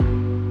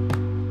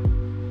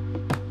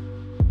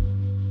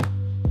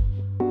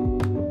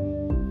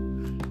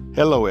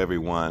Hello,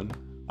 everyone.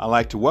 I'd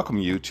like to welcome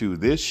you to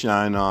this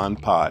Shine On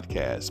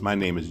podcast. My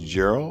name is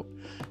Gerald,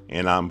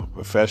 and I'm a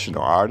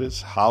professional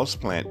artist,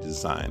 houseplant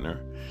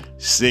designer,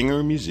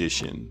 singer,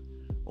 musician,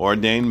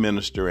 ordained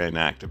minister, and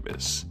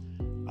activist.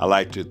 I'd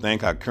like to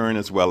thank our current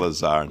as well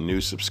as our new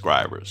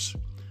subscribers.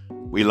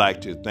 We'd like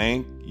to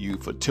thank you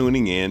for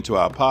tuning in to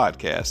our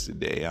podcast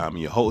today. I'm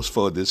your host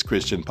for this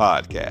Christian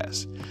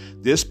podcast.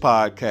 This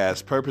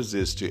podcast purpose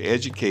is to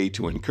educate,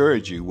 to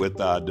encourage you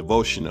with our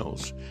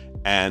devotionals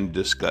and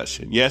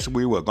discussion. Yes,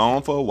 we were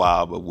gone for a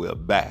while, but we're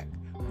back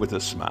with a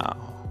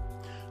smile.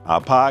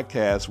 Our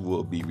podcast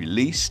will be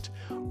released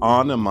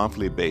on a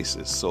monthly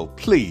basis, so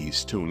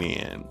please tune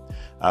in.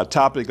 Our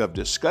topic of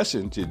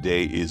discussion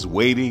today is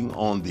waiting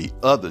on the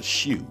other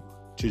shoe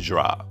to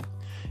drop.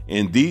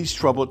 In these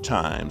troubled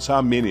times,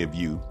 how many of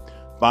you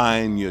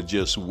find you're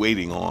just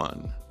waiting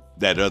on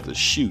that other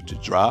shoe to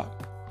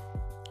drop?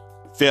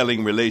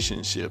 Failing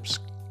relationships,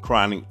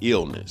 chronic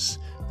illness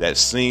that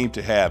seem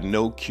to have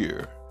no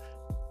cure.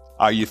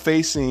 Are you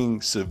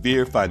facing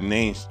severe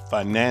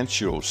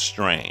financial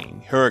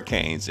strain,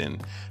 hurricanes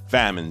and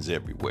famines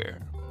everywhere?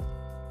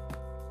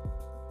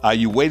 Are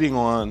you waiting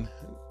on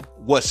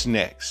what's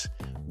next?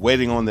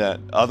 Waiting on that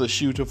other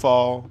shoe to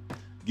fall?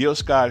 Gil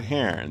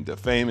Scott-Heron, the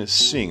famous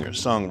singer,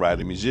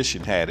 songwriter,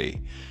 musician, had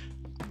a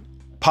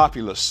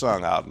popular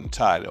song out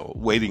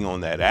entitled Waiting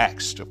on That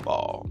Axe to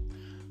Fall.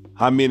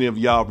 How many of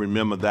y'all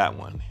remember that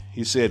one?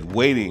 He said,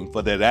 waiting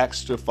for that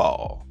axe to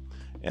fall.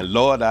 And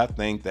Lord, I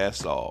think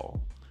that's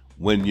all.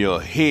 When your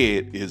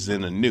head is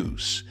in a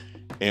noose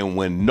and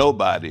when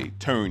nobody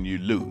turn you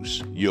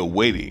loose, you're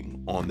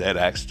waiting on that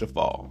axe to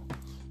fall.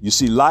 You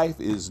see, life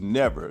is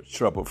never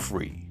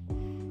trouble-free.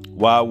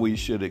 While we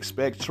should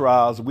expect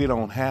trials, we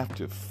don't have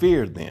to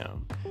fear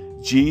them.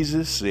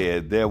 Jesus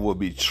said there will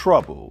be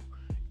trouble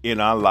in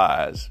our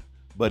lives,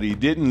 but he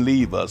didn't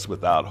leave us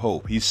without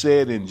hope. He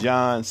said in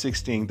John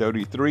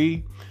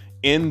 16:33,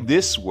 in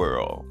this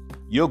world,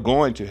 you're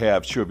going to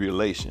have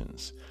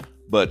tribulations.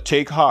 But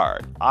take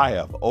heart, I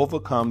have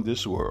overcome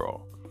this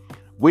world.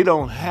 We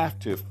don't have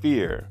to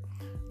fear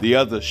the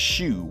other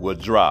shoe will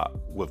drop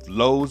with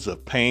loads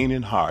of pain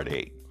and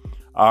heartache.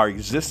 Our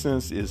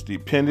existence is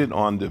dependent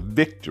on the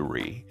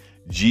victory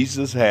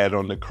Jesus had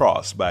on the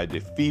cross by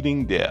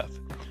defeating death.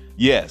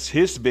 Yes,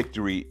 his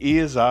victory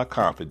is our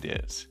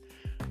confidence.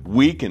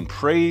 We can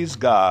praise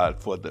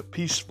God for the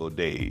peaceful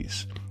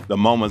days, the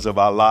moments of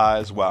our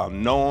lives, while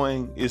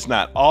knowing it's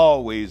not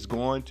always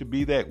going to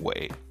be that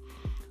way.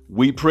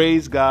 We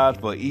praise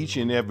God for each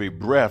and every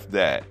breath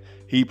that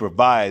he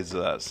provides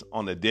us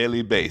on a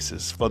daily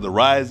basis, for the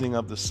rising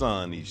of the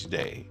sun each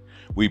day.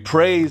 We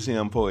praise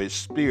him for his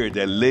spirit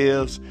that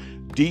lives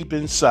deep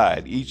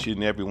inside each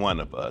and every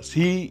one of us.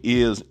 He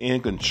is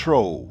in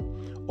control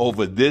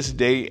over this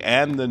day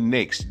and the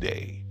next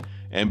day.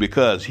 And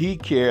because he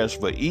cares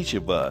for each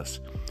of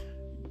us,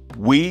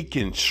 we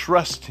can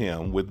trust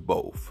him with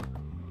both.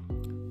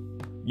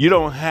 You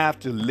don't have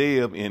to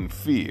live in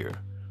fear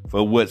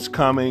for what's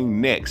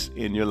coming next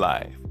in your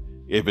life.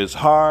 If it's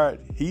hard,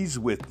 he's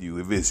with you.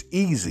 If it's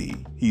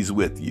easy, he's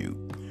with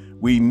you.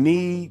 We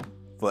need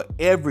for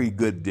every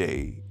good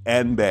day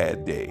and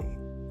bad day,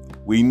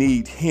 we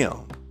need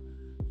him.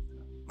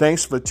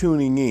 Thanks for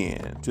tuning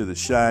in to the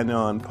Shine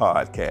On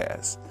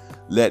podcast.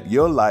 Let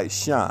your light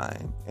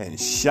shine and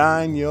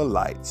shine your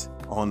light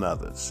on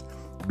others.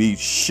 Be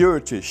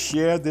sure to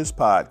share this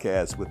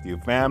podcast with your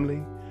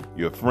family,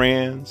 your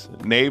friends,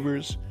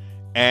 neighbors,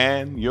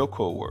 and your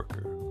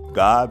coworker.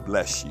 God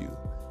bless you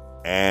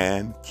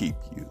and keep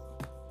you.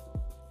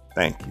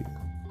 Thank you.